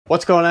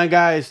What's going on,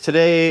 guys?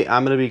 Today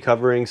I'm going to be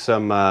covering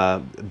some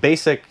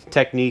basic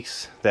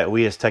techniques that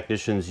we as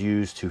technicians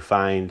use to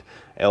find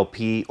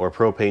LP or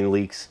propane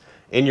leaks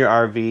in your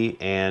RV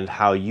and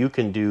how you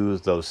can do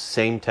those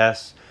same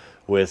tests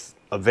with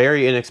a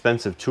very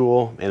inexpensive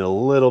tool and a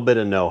little bit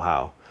of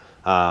know-how.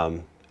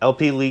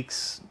 LP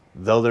leaks,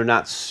 though they're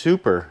not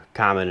super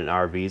common in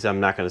RVs, I'm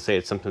not going to say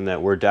it's something that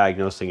we're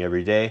diagnosing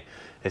every day.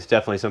 It's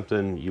definitely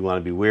something you want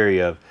to be wary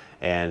of,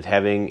 and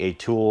having a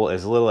tool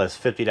as little as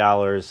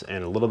 $50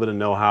 and a little bit of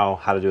know-how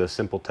how to do a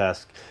simple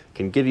test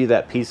can give you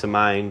that peace of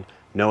mind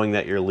knowing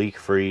that you're leak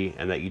free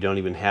and that you don't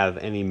even have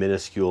any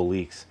minuscule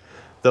leaks.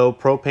 Though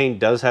propane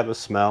does have a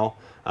smell,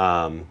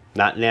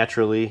 not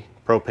naturally.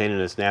 Propane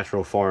in its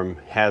natural form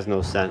has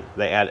no scent.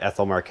 They add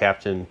ethyl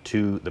mercaptan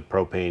to the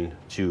propane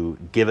to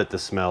give it the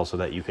smell so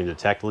that you can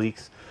detect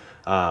leaks.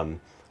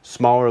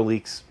 Smaller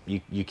leaks,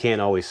 you can't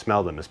always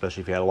smell them,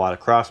 especially if you had a lot of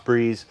cross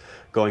breeze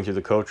going through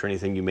the coach or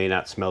anything. You may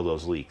not smell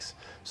those leaks.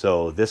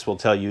 So this will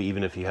tell you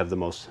even if you have the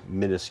most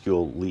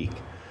minuscule leak.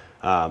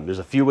 There's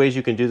a few ways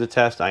you can do the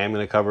test. I am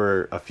going to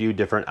cover a few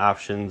different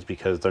options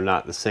because they're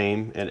not the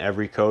same in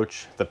every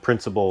coach. The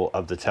principle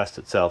of the test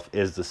itself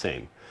is the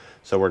same.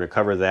 So we're going to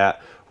cover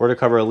that. We're going to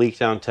cover a leak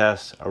down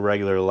test, a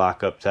regular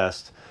lockup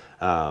test,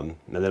 and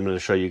then I'm going to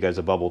show you guys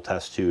a bubble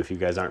test too if you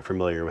guys aren't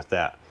familiar with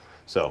that.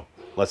 So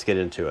let's get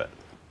into it.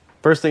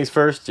 First things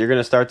first, you're going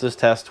to start this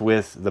test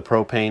with the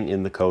propane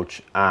in the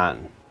coach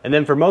on. And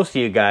then for most of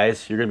you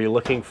guys, you're going to be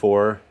looking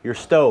for your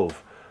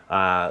stove.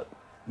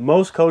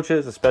 Most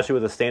coaches, especially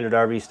with a standard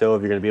RV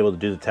stove, you're going to be able to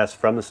do the test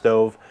from the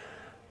stove.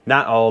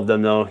 Not all of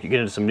them though. You get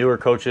into some newer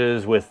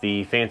coaches with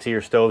the fancier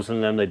stoves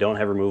in them. They don't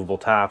have removable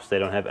tops. They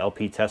don't have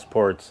LP test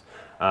ports.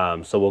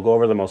 So we'll go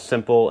over the most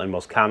simple and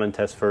most common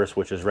test first,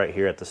 which is right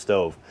here at the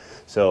stove.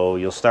 So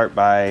you'll start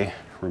by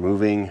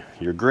removing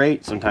your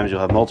grate. Sometimes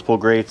you'll have multiple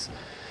grates.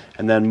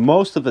 And then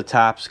most of the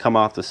tops come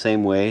off the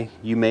same way.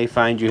 You may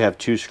find you have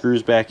two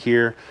screws back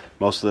here.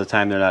 Most of the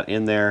time they're not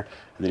in there.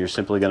 And then you're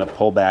simply going to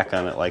pull back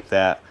on it like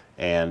that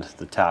and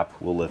the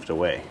top will lift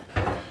away,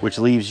 which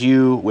leaves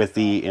you with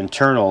the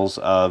internals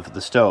of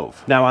the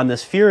stove. Now on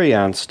this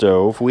Furrion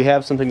stove, we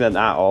have something that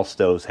not all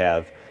stoves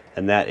have,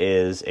 and that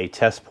is a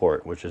test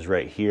port, which is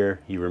right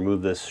here. You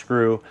remove this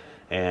screw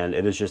and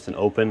it is just an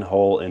open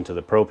hole into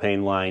the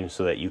propane line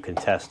so that you can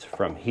test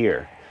from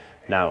here.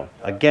 Now,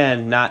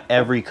 again, not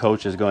every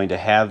coach is going to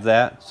have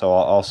that, so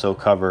I'll also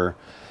cover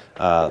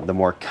the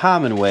more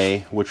common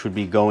way, which would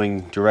be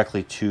going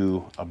directly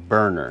to a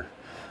burner.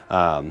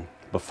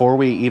 Before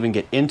we even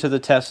get into the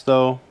test,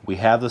 though, we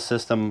have the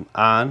system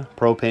on.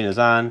 Propane is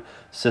on.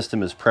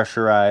 System is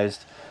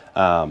pressurized.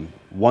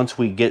 Once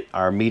we get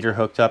our meter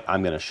hooked up,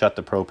 I'm going to shut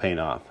the propane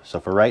off. So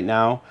for right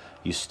now,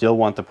 you still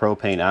want the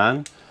propane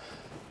on.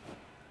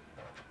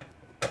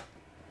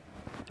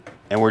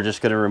 And we're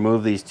just going to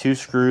remove these two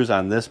screws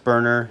on this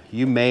burner.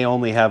 You may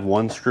only have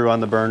one screw on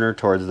the burner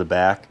towards the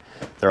back.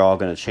 They're all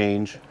going to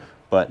change.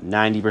 But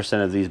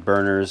 90% of these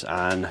burners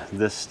on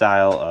this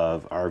style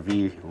of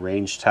RV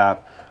range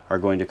top are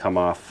going to come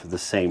off the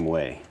same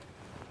way.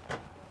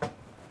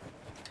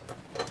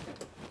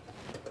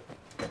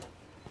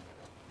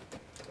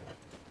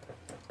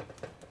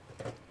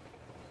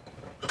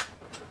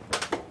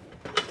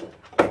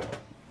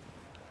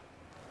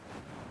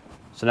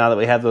 So now that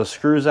we have those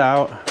screws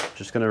out,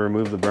 just going to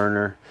remove the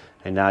burner,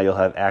 and now you'll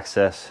have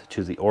access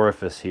to the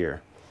orifice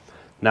here.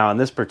 Now on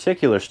this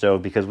particular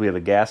stove, because we have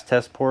a gas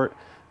test port,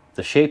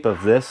 the shape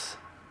of this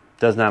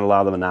does not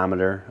allow the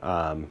manometer,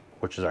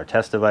 which is our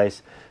test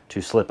device, to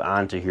slip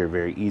onto here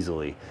very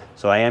easily.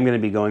 So I am going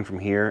to be going from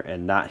here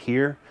and not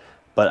here,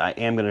 but I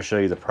am going to show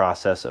you the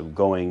process of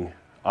going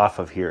off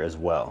of here as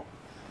well.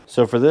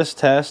 So for this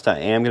test, I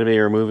am going to be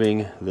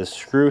removing this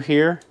screw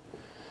here,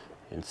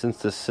 and since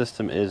this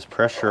system is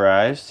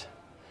pressurized,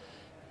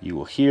 you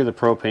will hear the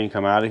propane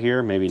come out of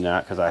here. Maybe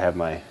not because I have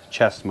my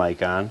chest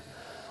mic on.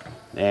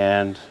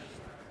 And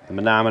the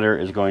manometer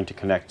is going to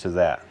connect to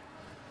that.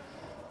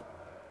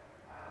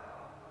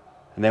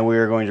 And then we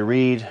are going to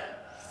read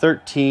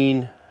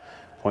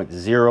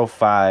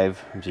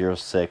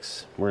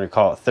 13.0506. We're going to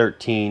call it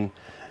 13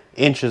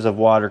 inches of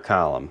water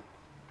column.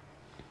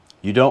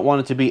 You don't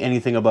want it to be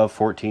anything above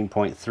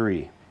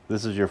 14.3.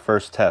 This is your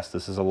first test.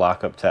 This is a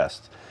lockup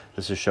test.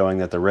 This is showing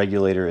that the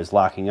regulator is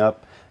locking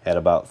up at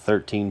about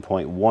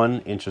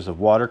 13.1 inches of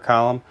water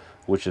column,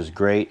 which is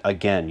great.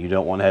 Again, you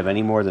don't want to have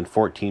any more than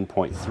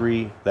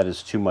 14.3. That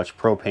is too much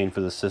propane for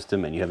the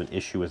system and you have an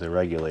issue with the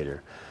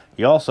regulator.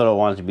 You also don't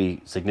want it to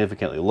be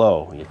significantly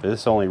low. If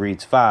this only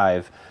reads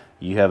 5,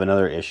 you have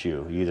another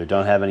issue. You either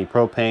don't have any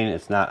propane,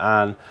 it's not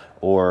on,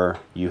 or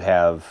you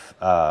have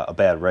a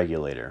bad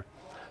regulator.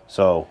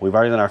 So we've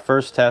already done our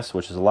first test,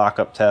 which is a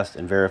lockup test,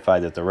 and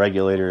verified that the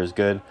regulator is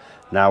good.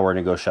 Now we're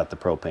going to go shut the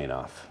propane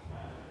off.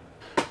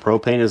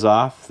 Propane is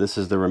off. This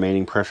is the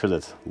remaining pressure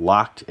that's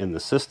locked in the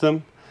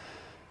system.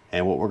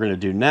 And what we're going to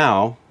do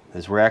now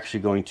is we're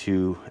actually going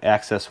to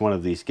access one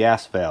of these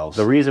gas valves.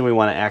 The reason we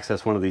want to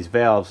access one of these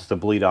valves is to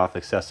bleed off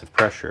excessive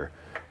pressure.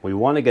 We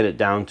want to get it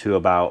down to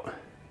about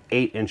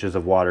 8 inches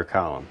of water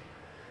column.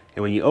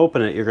 And when you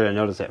open it, you're going to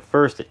notice at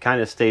first it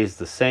kind of stays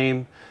the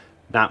same,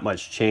 not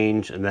much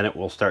change, and then it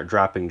will start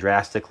dropping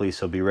drastically.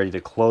 So be ready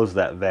to close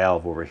that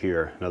valve over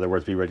here. In other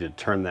words, be ready to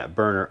turn that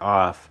burner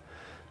off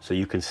so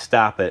you can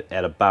stop it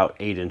at about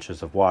 8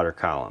 inches of water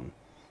column.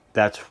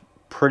 That's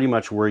pretty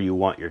much where you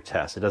want your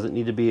test. It doesn't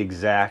need to be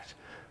exact,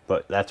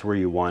 but that's where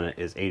you want it,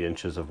 is 8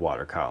 inches of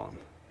water column.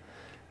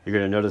 You're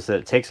going to notice that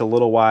it takes a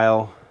little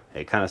while.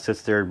 It kind of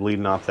sits there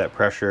bleeding off that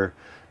pressure,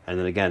 and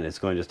then again it's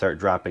going to start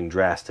dropping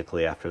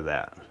drastically after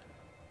that.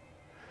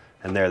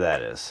 And there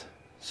that is.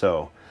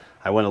 So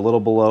I went a little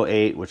below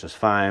 8, which is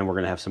fine. We're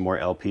going to have some more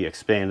LP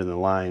expand in the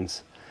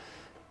lines.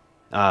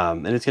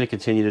 And it's going to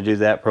continue to do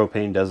that.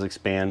 Propane does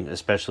expand,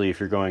 especially if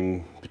you're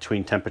going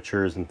between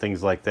temperatures and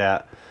things like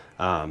that.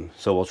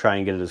 So we'll try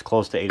and get it as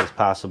close to 8 as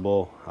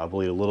possible. I'll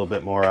bleed a little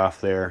bit more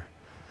off there.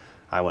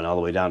 I went all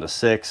the way down to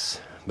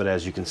 6, but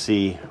as you can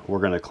see, we're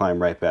going to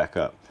climb right back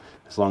up.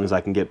 As long as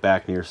I can get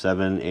back near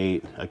 7,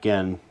 8,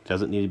 again,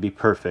 doesn't need to be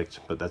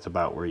perfect, but that's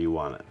about where you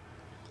want it.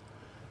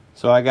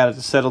 So I got it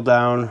to settle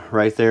down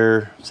right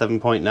there,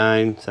 7.9,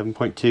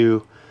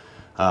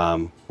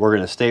 7.2. We're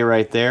going to stay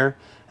right there,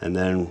 and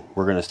then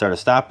we're going to start a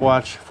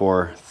stopwatch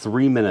for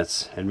 3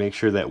 minutes and make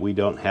sure that we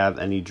don't have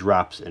any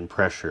drops in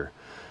pressure.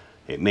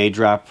 It may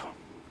drop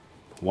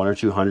 1 or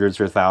 2 hundredths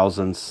or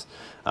thousandths,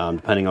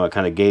 depending on what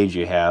kind of gauge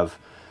you have,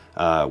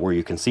 where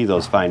you can see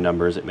those fine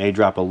numbers. It may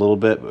drop a little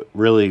bit, but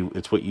really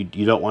it's what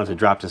you don't want to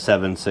drop to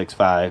 7, 6,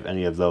 5,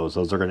 any of those.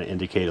 Those are going to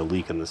indicate a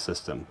leak in the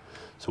system.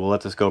 So we'll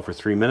let this go for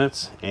 3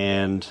 minutes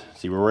and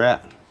see where we're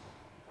at.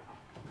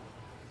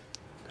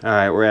 All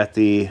right, we're at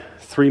the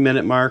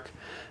 3-minute mark.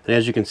 And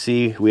as you can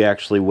see, we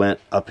actually went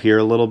up here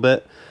a little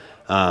bit,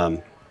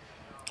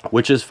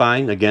 which is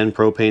fine. Again,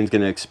 propane's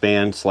going to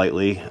expand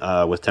slightly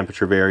with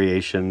temperature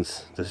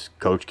variations. This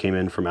coach came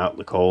in from out in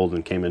the cold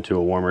and came into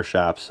a warmer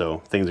shop, so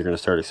things are going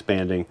to start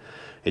expanding.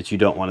 You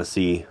don't want to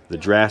see the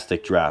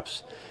drastic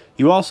drops.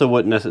 You also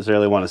wouldn't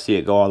necessarily want to see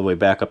it go all the way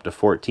back up to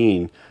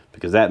 14,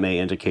 because that may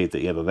indicate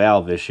that you have a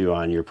valve issue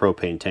on your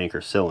propane tank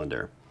or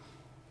cylinder.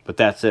 But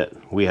that's it.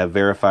 We have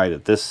verified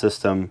that this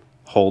system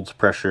holds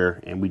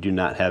pressure and we do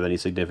not have any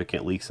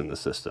significant leaks in the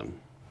system.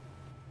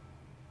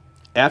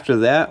 After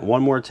that,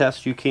 one more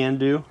test you can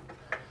do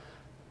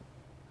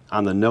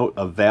on the note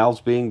of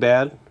valves being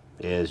bad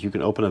is you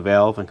can open a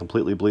valve and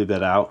completely bleed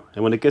that out.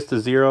 And when it gets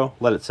to 0,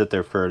 let it sit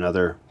there for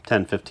another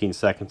 10-15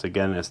 seconds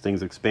again as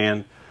things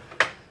expand.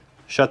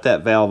 Shut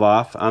that valve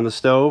off on the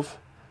stove,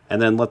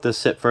 and then let this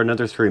sit for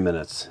another 3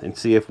 minutes and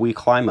see if we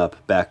climb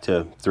up back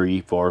to 3,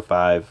 4,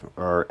 5,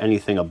 or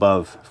anything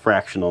above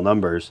fractional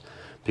numbers,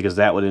 because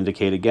that would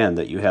indicate again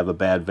that you have a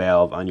bad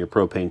valve on your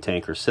propane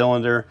tank or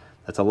cylinder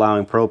that's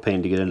allowing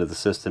propane to get into the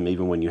system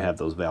even when you have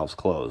those valves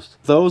closed.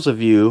 For those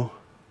of you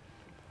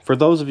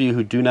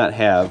who do not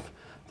have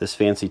this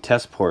fancy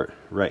test port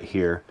right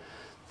here,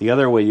 the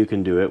other way you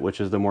can do it,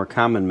 which is the more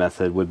common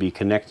method, would be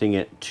connecting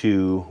it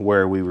to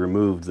where we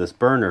removed this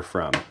burner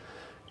from.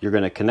 You're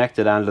going to connect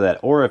it onto that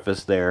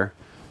orifice there,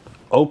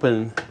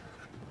 open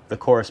the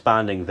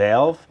corresponding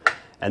valve,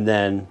 and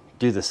then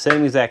do the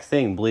same exact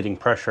thing, bleeding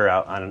pressure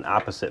out on an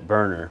opposite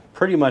burner.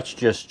 Pretty much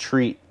just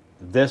treat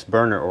this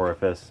burner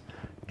orifice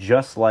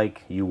just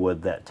like you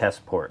would that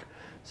test port.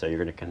 So you're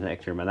going to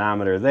connect your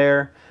manometer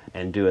there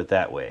and do it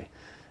that way.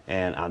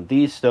 And on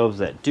these stoves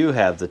that do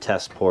have the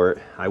test port,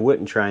 I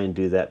wouldn't try and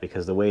do that,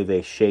 because the way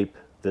they shape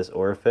this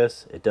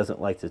orifice, it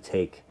doesn't like to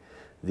take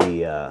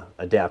the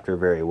adapter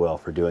very well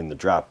for doing the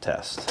drop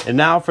test. And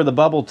now for the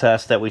bubble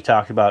test that we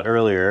talked about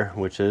earlier,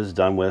 which is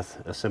done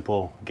with a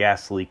simple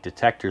gas leak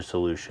detector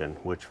solution,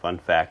 which, fun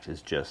fact,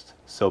 is just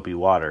soapy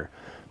water,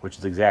 which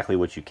is exactly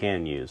what you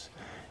can use.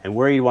 And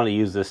where you want to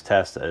use this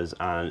test is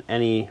on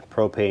any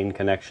propane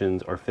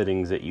connections or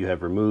fittings that you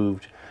have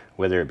removed,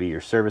 whether it be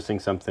you're servicing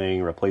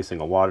something, replacing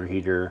a water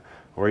heater,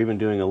 or even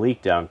doing a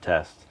leak down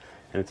test.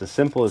 And it's as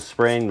simple as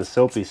spraying the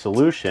soapy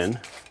solution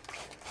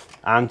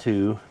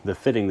onto the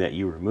fitting that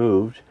you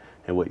removed,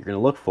 and what you're going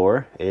to look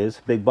for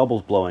is big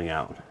bubbles blowing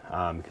out,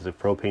 because if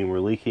propane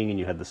were leaking and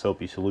you had the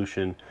soapy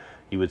solution,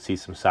 you would see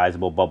some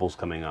sizable bubbles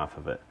coming off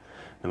of it.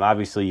 Now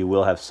obviously you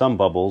will have some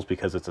bubbles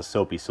because it's a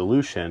soapy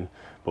solution,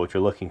 but what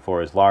you're looking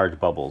for is large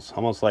bubbles,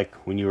 almost like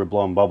when you were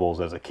blowing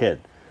bubbles as a kid.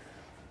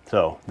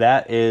 So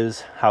that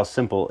is how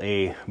simple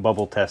a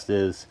bubble test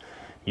is.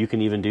 You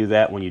can even do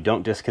that when you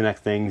don't disconnect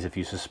things. If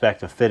you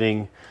suspect a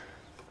fitting,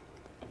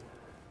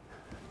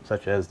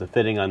 such as the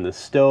fitting on the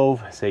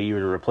stove, say you were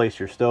to replace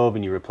your stove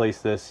and you replace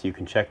this, you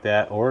can check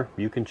that, or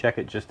you can check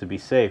it just to be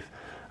safe.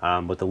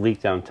 But the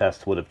leak down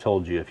test would have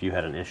told you if you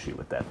had an issue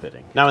with that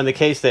fitting. Now in the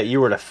case that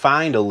you were to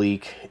find a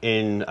leak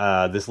in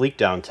this leak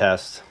down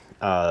test,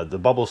 the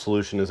bubble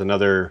solution is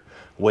another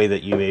way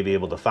that you may be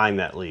able to find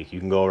that leak. You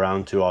can go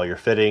around to all your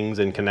fittings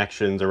and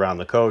connections around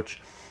the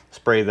coach,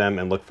 spray them,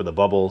 and look for the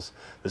bubbles.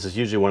 This is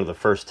usually one of the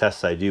first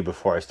tests I do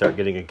before I start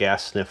getting a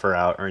gas sniffer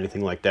out or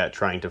anything like that,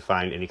 trying to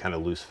find any kind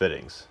of loose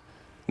fittings.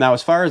 Now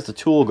as far as the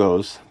tool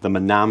goes, the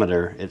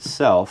manometer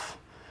itself,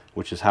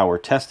 which is how we're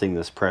testing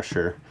this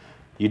pressure,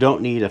 you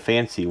don't need a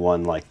fancy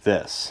one like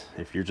this.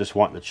 If you're just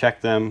wanting to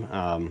check them,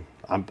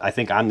 I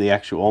think I'm the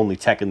actual only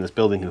tech in this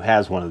building who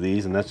has one of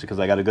these, and that's because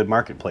I got a good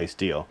marketplace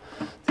deal.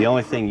 The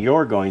only thing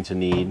you're going to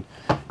need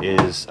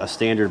is a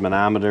standard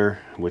manometer,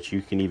 which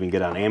you can even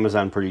get on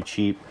Amazon pretty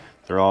cheap.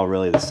 They're all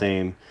really the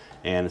same,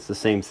 and it's the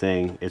same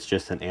thing. It's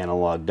just an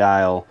analog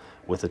dial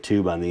with a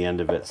tube on the end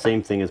of it.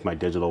 Same thing as my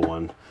digital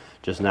one,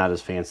 just not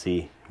as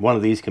fancy. One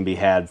of these can be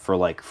had for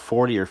like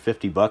 40 or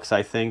 50 bucks,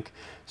 I think.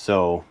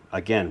 So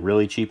again,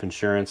 really cheap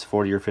insurance,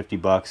 40 or 50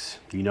 bucks.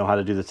 You know how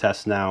to do the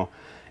test now,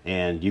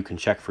 and you can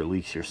check for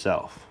leaks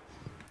yourself.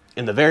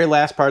 And the very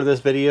last part of this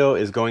video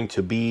is going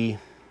to be,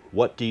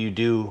 what do you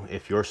do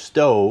if your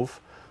stove,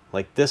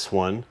 like this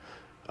one,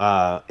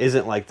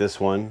 isn't like this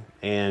one,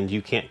 and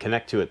you can't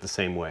connect to it the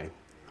same way?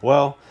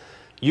 Well,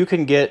 you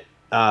can get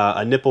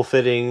a nipple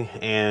fitting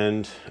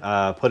and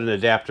put an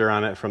adapter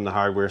on it from the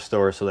hardware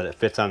store so that it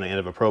fits on the end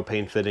of a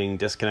propane fitting,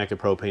 disconnect a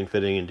propane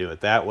fitting and do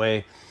it that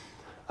way.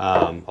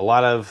 A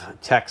lot of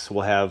techs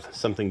will have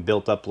something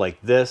built up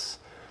like this.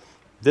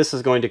 This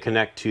is going to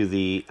connect to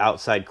the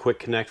outside quick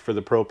connect for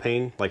the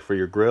propane, like for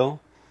your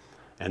grill.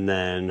 And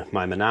then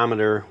my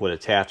manometer would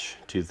attach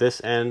to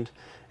this end.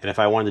 And if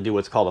I wanted to do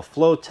what's called a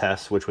flow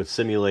test, which would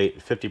simulate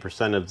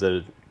 50% of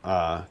the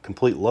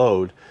complete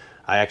load,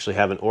 I actually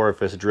have an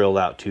orifice drilled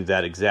out to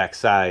that exact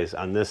size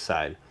on this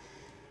side.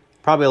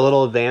 Probably a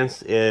little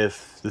advanced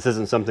if this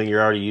isn't something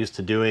you're already used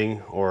to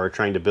doing or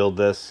trying to build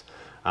this.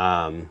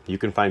 You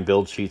can find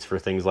build sheets for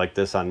things like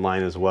this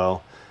online as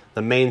well.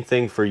 The main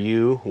thing for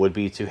you would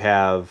be to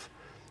have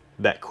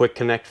that quick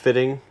connect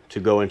fitting to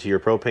go into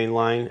your propane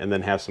line, and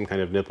then have some kind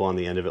of nipple on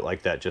the end of it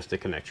like that just to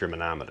connect your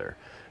manometer.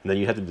 And then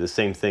you have to do the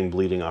same thing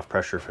bleeding off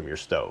pressure from your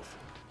stove.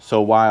 So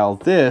while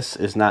this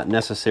is not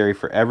necessary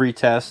for every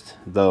test,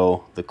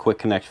 though the quick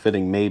connect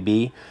fitting may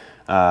be,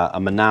 a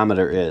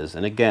manometer is.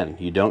 And again,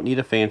 you don't need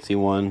a fancy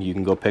one. You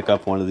can go pick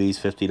up one of these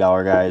 $50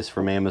 guys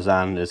from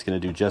Amazon. It's going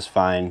to do just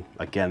fine.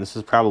 Again, this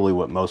is probably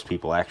what most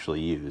people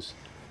actually use.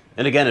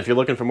 And again, if you're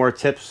looking for more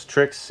tips,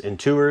 tricks, and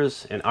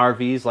tours and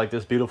RVs like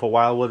this beautiful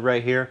Wildwood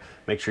right here,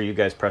 make sure you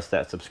guys press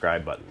that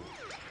subscribe button.